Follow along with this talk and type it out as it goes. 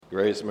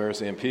Grace,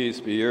 mercy, and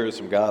peace be yours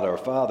from God our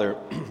Father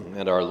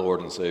and our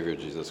Lord and Savior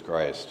Jesus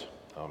Christ.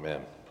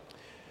 Amen.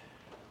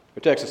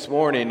 Our text this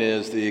morning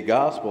is the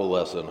gospel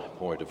lesson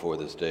pointed for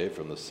this day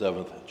from the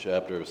 7th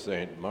chapter of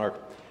St. Mark,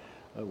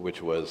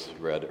 which was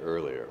read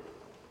earlier.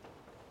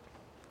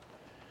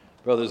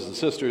 Brothers and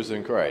sisters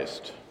in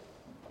Christ,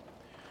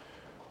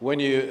 when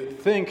you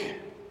think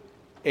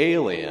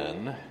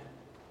alien,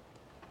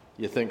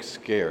 you think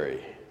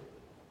scary.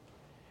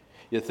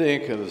 You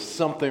think of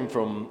something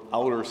from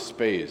outer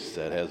space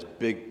that has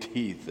big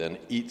teeth and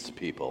eats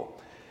people.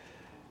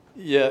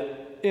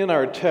 Yet, in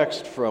our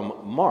text from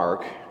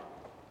Mark,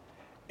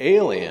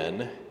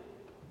 alien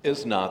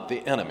is not the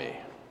enemy.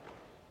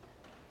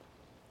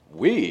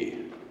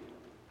 We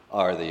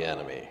are the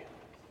enemy.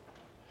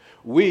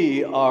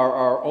 We are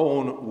our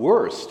own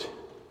worst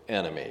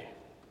enemy.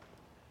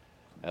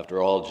 After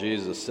all,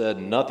 Jesus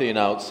said nothing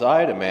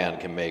outside a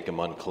man can make him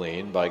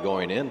unclean by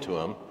going into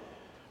him.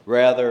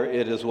 Rather,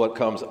 it is what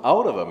comes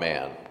out of a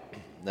man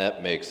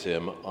that makes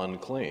him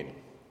unclean.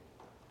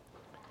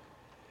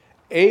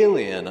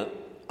 Alien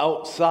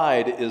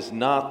outside is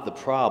not the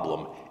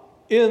problem.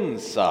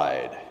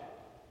 Inside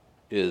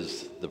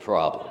is the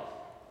problem.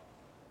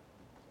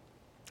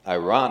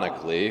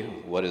 Ironically,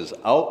 what is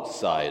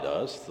outside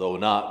us, though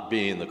not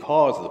being the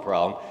cause of the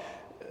problem,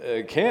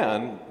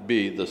 can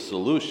be the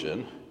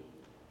solution.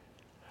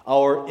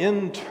 Our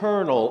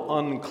internal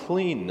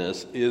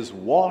uncleanness is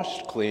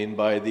washed clean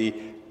by the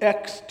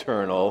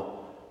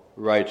external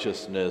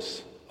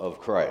righteousness of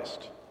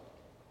Christ.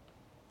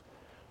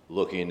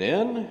 Looking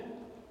in,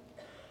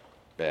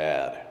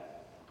 bad.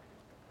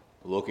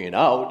 Looking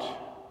out,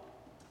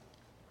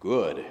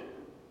 good.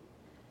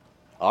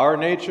 Our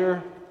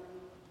nature,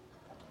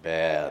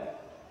 bad.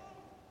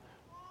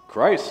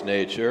 Christ's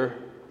nature,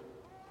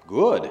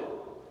 good.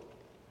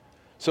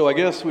 So I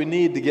guess we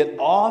need to get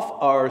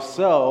off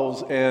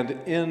ourselves and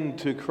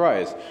into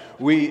Christ.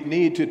 We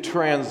need to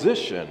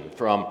transition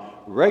from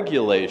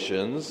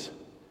regulations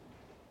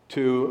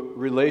to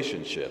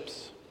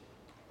relationships.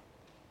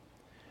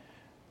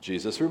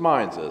 Jesus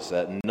reminds us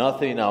that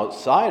nothing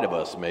outside of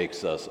us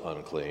makes us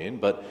unclean,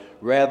 but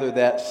rather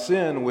that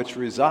sin which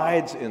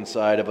resides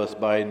inside of us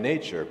by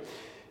nature.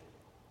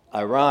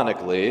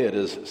 Ironically, it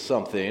is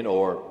something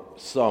or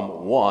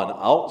someone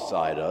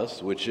outside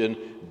us which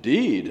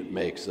indeed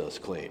makes us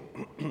clean.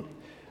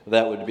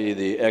 That would be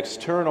the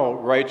external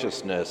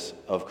righteousness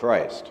of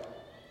Christ.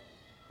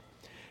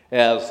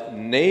 As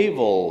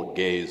navel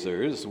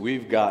gazers,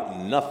 we've got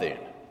nothing.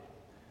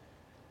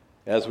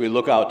 As we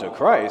look out to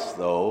Christ,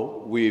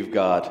 though, we've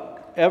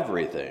got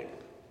everything.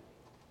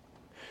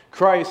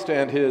 Christ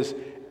and his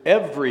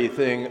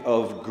everything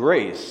of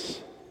grace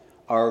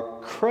are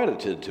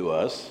credited to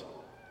us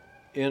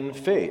in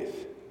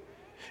faith.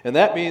 And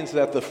that means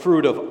that the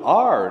fruit of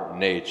our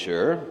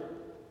nature,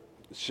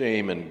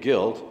 shame and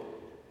guilt,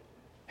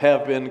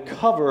 have been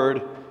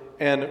covered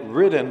and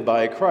ridden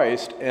by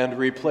Christ and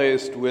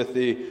replaced with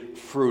the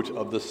fruit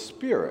of the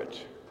Spirit.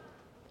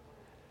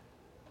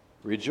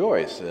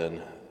 Rejoice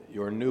in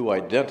your new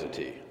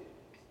identity.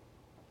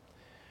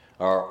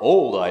 Our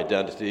old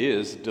identity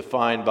is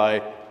defined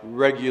by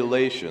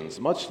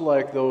regulations, much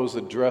like those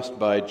addressed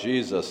by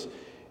Jesus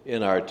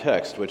in our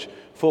text, which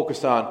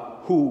focus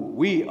on who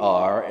we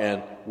are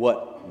and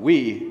what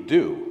we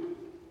do.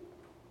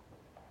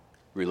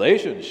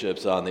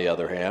 Relationships, on the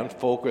other hand,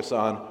 focus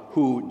on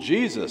who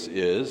Jesus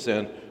is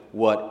and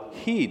what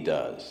he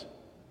does.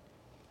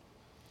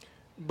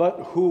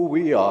 But who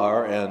we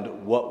are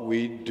and what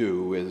we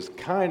do is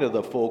kind of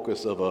the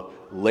focus of a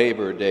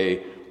Labor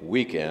Day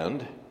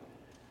weekend.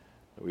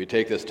 We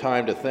take this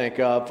time to thank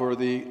God for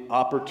the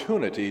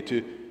opportunity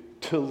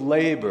to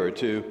labor,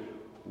 to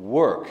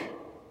work.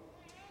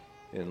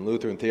 In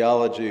Lutheran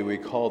theology, we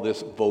call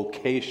this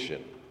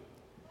vocation.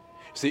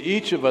 See,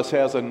 each of us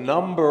has a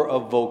number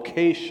of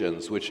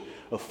vocations which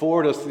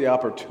afford us the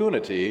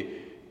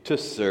opportunity to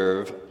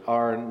serve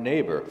our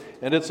neighbor.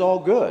 And it's all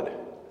good.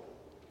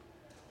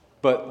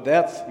 But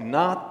that's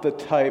not the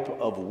type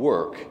of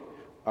work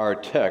our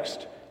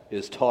text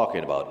is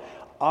talking about.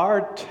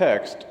 Our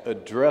text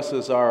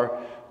addresses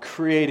our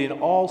creating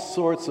all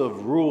sorts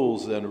of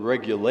rules and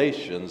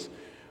regulations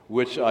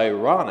which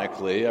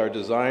ironically are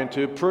designed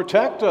to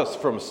protect us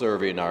from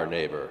serving our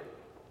neighbor.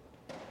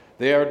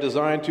 They are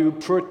designed to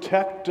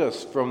protect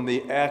us from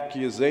the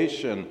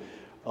accusation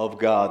of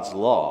God's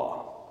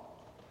law.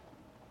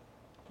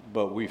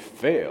 But we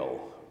fail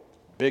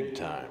big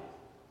time.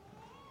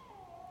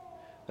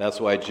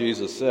 That's why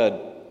Jesus said,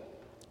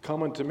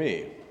 "Come unto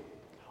me,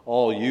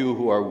 all you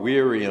who are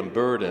weary and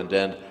burdened,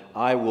 and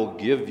I will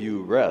give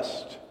you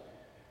rest.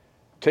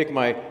 Take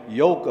my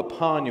yoke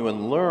upon you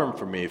and learn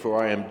from me,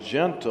 for I am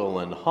gentle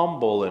and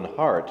humble in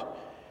heart,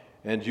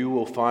 and you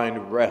will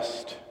find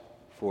rest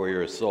for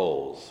your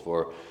souls.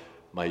 For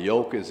my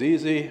yoke is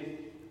easy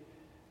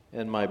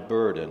and my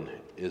burden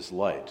is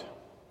light."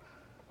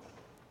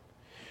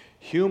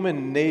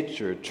 Human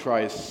nature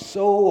tries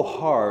so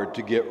hard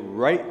to get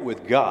right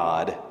with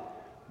God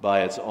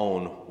by its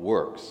own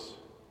works.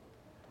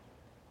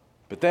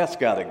 But that's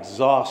got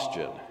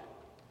exhaustion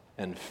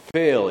and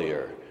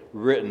failure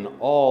written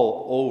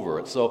all over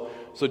it. So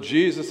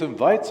Jesus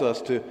invites us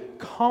to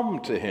come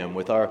to him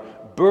with our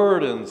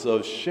burdens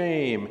of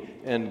shame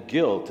and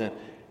guilt,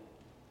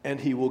 and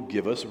he will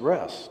give us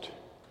rest.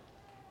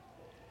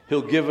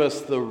 He'll give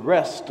us the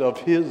rest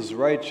of his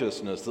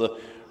righteousness, the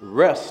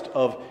rest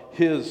of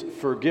his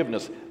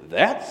forgiveness.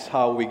 That's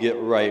how we get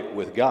right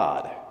with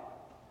God.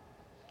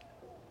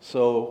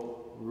 So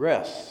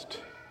rest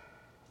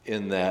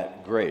in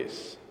that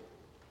grace.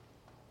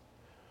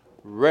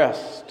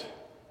 Rest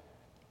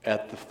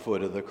at the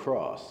foot of the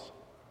cross.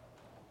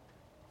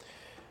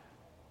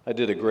 I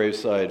did a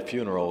graveside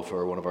funeral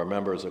for one of our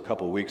members a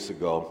couple weeks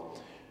ago,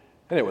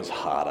 and it was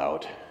hot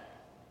out.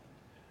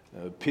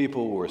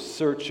 People were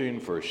searching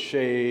for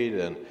shade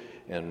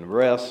and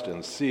rest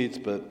and seats,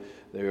 but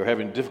they were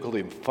having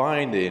difficulty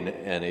finding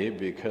any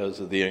because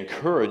of the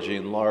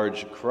encouraging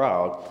large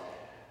crowd.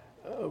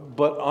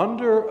 But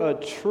under a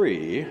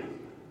tree,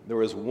 there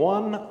was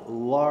one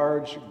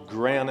large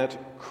granite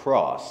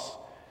cross,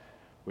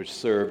 which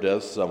served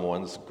as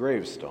someone's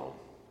gravestone.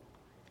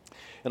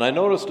 And I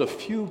noticed a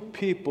few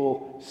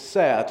people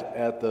sat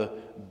at the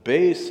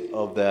base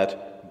of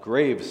that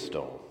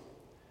gravestone.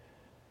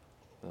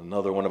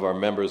 Another one of our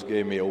members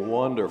gave me a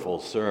wonderful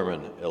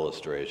sermon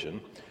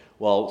illustration.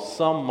 While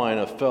some might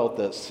have felt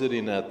that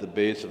sitting at the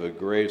base of a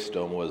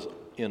gravestone was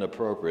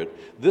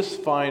inappropriate, this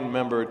fine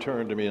member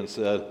turned to me and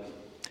said,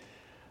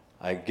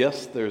 "I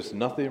guess there's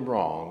nothing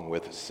wrong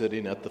with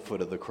sitting at the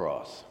foot of the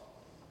cross."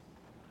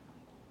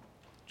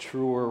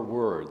 Truer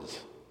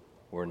words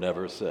were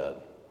never said.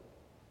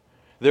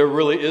 There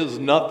really is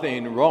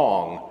nothing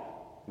wrong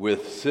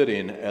with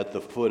sitting at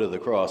the foot of the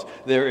cross.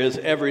 There is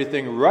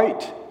everything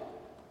right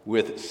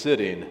with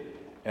sitting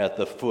at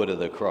the foot of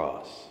the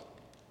cross.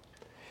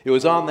 It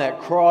was on that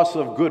cross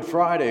of Good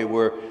Friday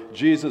where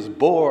Jesus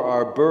bore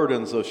our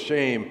burdens of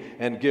shame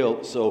and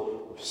guilt.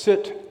 So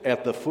sit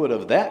at the foot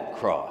of that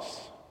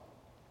cross.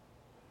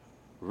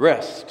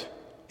 Rest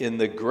in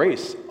the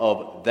grace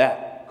of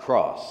that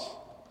cross.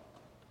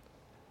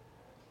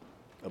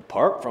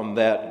 Apart from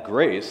that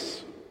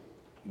grace,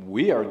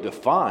 we are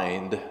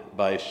defined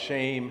by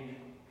shame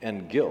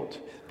and guilt.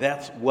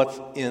 That's what's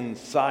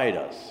inside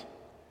us.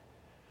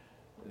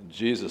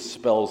 Jesus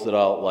spells it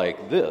out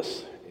like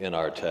this in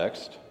our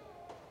text.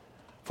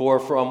 For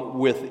from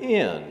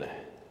within,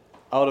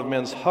 out of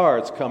men's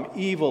hearts, come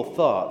evil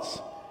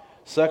thoughts,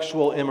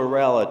 sexual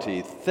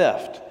immorality,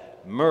 theft,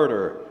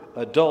 murder,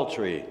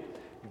 adultery,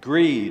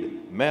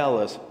 greed,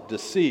 malice,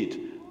 deceit,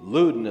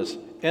 lewdness,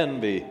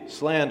 envy,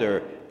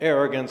 slander,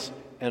 arrogance,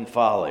 and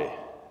folly.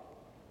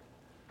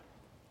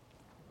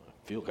 I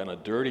feel kind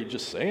of dirty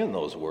just saying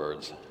those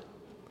words.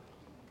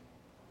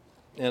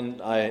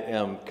 And I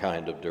am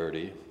kind of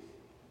dirty,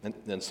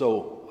 and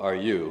so are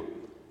you.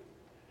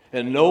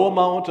 And no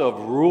amount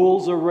of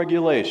rules or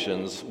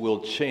regulations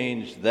will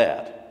change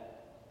that.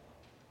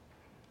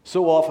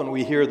 So often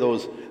we hear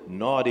those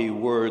naughty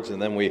words and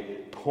then we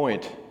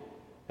point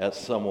at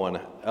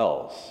someone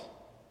else.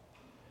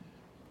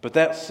 But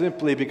that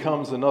simply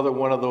becomes another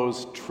one of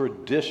those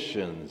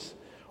traditions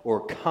or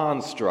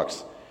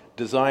constructs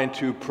designed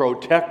to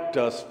protect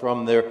us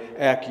from their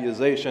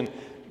accusation.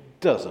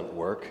 Doesn't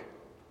work.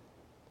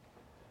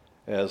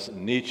 As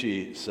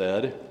Nietzsche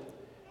said,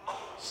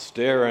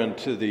 stare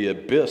into the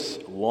abyss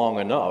long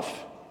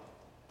enough,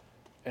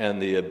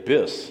 and the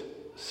abyss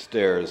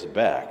stares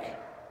back.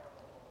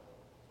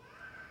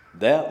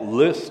 That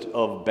list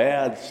of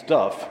bad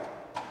stuff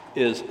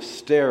is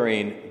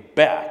staring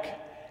back,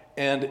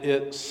 and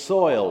it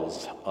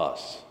soils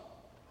us.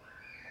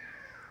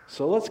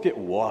 So let's get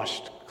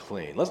washed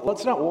clean.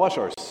 Let's not wash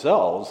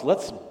ourselves.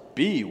 Let's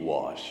be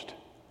washed.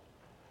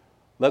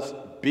 Let's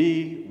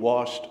be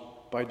washed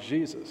by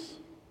Jesus.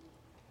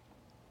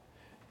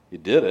 He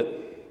did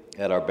it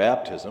at our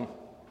baptism.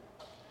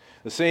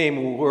 The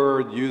same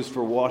word used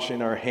for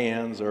washing our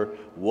hands or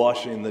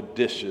washing the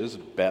dishes,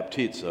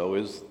 baptizo,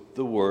 is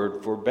the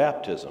word for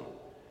baptism.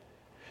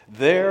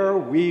 There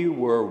we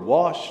were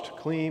washed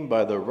clean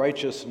by the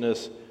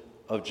righteousness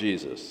of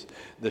Jesus.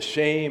 The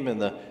shame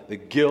and the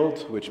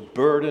guilt which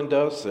burdened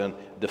us and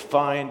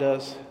defined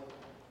us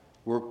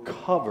were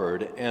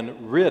covered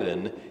and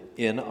ridden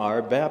in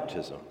our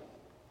baptism.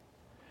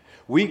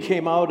 We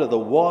came out of the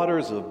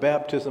waters of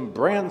baptism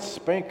brand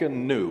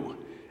spanking new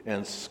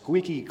and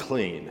squeaky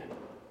clean.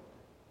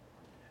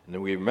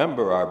 And we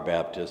remember our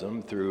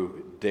baptism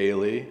through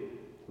daily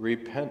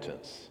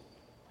repentance.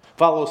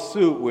 Follow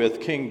suit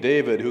with King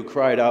David, who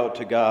cried out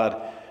to God,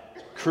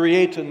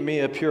 "Create in me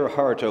a pure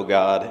heart, O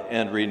God,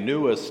 and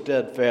renew a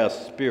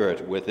steadfast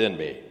spirit within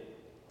me."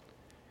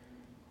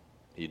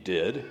 He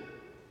did.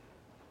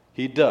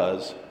 He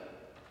does.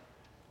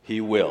 He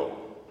will.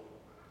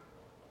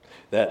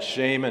 That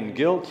shame and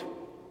guilt,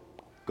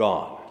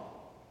 gone.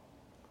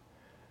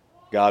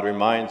 God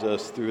reminds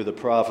us through the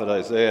prophet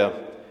Isaiah,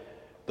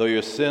 "Though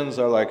your sins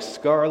are like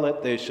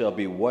scarlet, they shall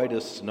be white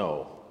as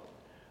snow.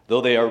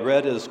 Though they are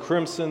red as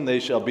crimson, they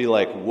shall be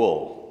like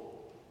wool."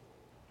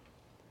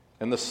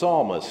 And the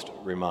psalmist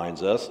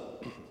reminds us,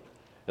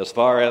 "As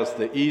far as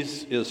the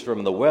east is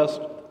from the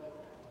west,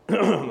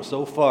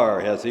 So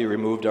far has he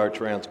removed our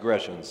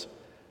transgressions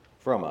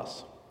from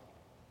us.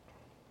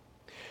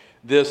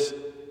 This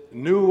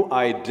new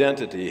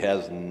identity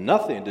has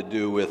nothing to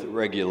do with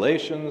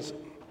regulations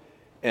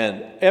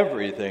and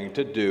everything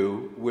to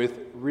do with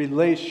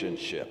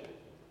relationship,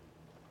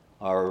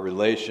 our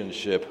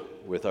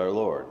relationship with our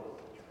Lord.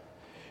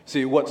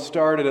 See, what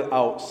started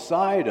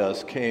outside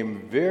us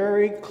came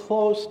very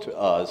close to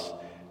us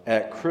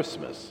at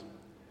Christmas.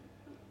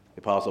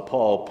 The Apostle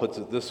Paul puts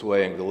it this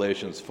way in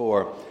Galatians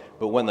 4,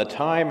 "But when the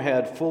time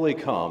had fully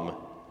come,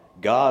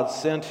 God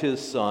sent his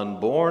Son,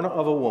 born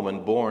of a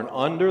woman, born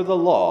under the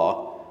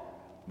law,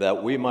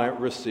 that we might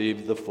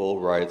receive the full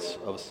rights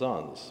of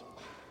sons."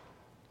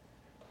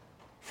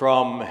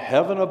 From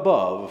heaven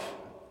above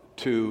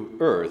to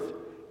earth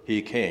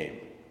he came.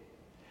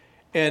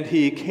 And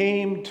he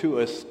came to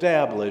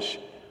establish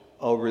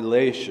a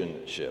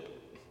relationship.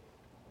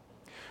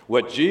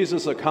 What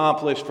Jesus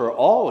accomplished for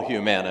all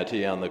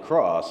humanity on the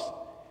cross,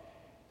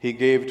 he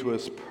gave to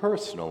us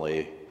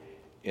personally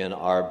in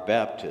our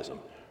baptism.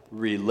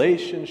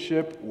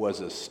 Relationship was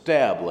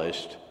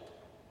established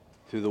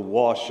through the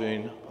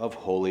washing of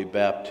holy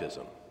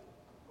baptism.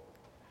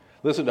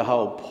 Listen to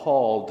how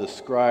Paul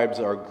describes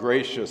our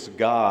gracious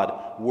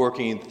God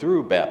working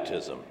through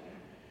baptism.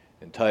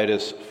 In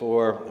Titus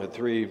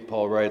 4:3,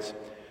 Paul writes,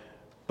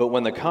 "But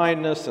when the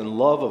kindness and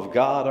love of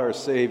God our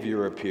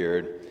Savior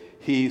appeared,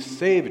 he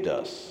saved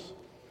us,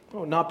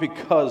 not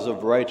because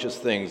of righteous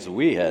things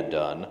we had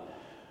done,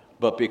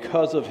 but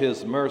because of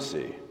his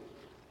mercy.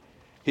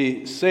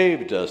 He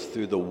saved us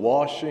through the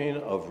washing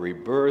of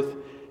rebirth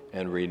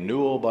and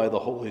renewal by the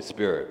Holy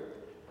Spirit,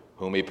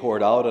 whom he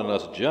poured out on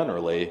us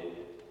generously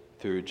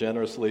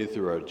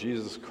through our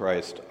Jesus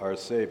Christ our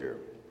Savior,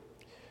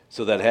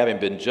 so that having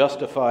been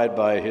justified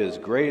by his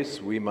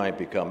grace, we might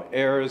become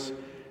heirs,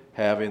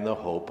 having the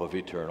hope of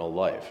eternal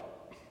life."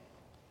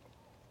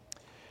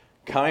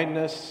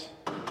 Kindness,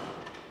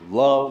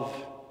 love,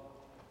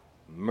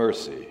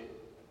 mercy.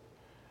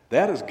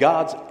 That is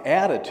God's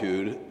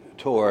attitude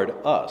toward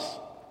us.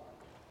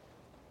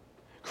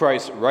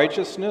 Christ's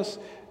righteousness,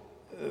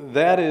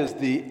 that is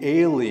the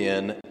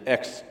alien,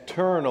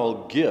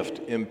 external gift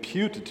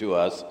imputed to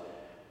us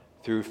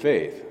through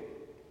faith.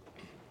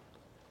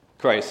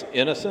 Christ's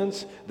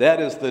innocence, that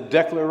is the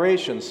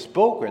declaration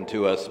spoken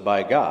to us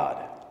by God.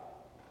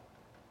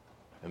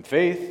 And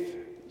faith,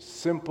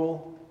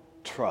 simple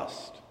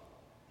trust.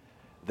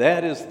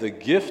 That is the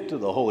gift of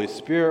the Holy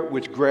Spirit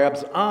which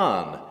grabs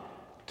on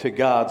to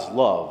God's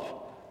love,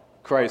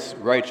 Christ's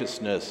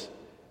righteousness,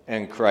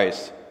 and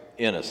Christ's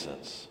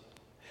innocence.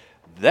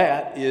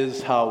 That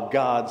is how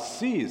God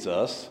sees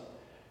us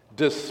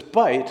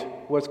despite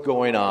what's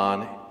going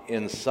on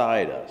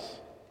inside us.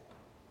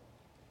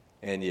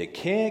 And you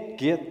can't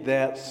get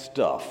that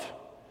stuff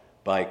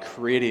by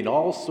creating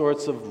all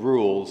sorts of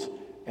rules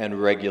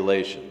and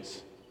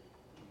regulations.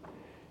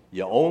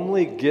 You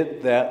only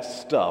get that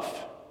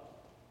stuff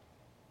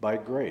by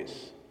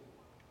grace.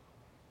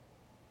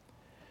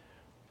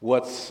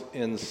 What's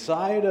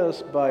inside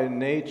us by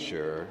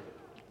nature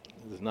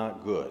is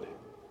not good.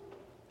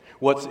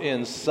 What's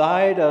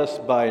inside us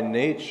by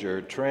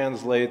nature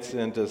translates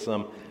into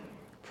some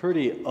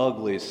pretty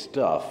ugly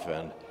stuff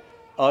and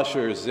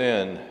ushers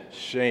in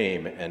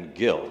shame and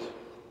guilt.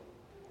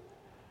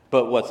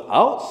 But what's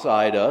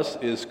outside us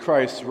is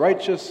Christ's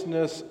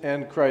righteousness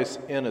and Christ's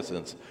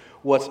innocence.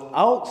 What's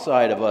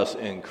outside of us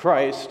in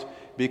Christ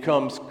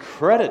becomes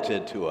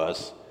credited to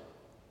us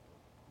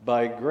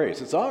by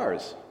grace. It's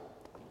ours.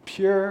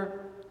 Pure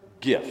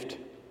gift.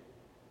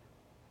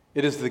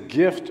 It is the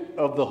gift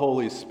of the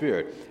Holy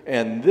Spirit.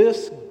 And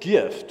this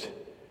gift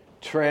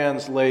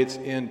translates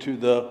into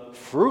the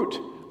fruit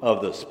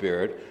of the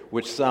Spirit,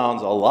 which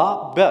sounds a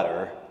lot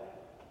better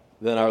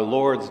than our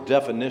Lord's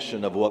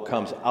definition of what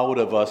comes out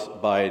of us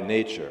by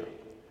nature.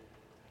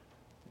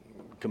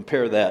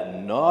 Compare that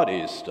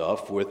naughty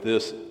stuff with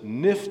this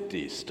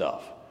nifty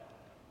stuff,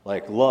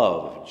 like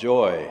love,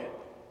 joy,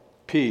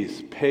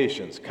 peace,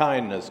 patience,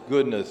 kindness,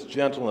 goodness,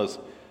 gentleness,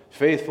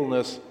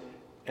 faithfulness,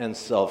 and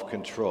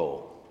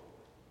self-control.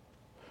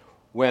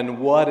 When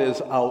what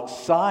is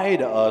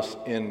outside us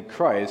in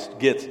Christ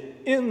gets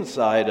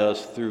inside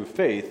us through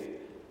faith,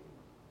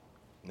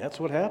 that's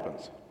what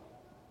happens.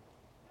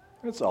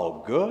 It's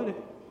all good.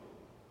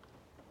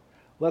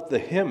 Let the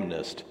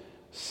hymnist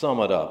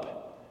sum it up.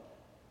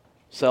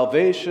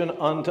 Salvation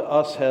unto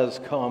us has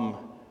come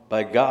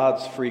by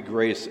God's free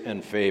grace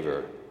and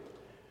favor.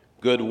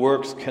 Good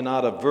works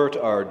cannot avert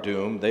our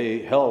doom. They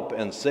help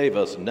and save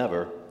us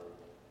never.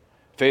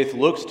 Faith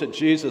looks to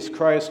Jesus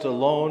Christ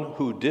alone,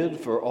 who did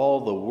for all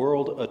the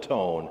world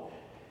atone.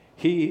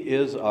 He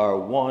is our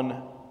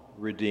one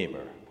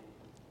Redeemer.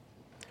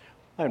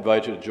 I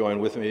invite you to join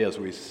with me as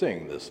we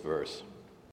sing this verse.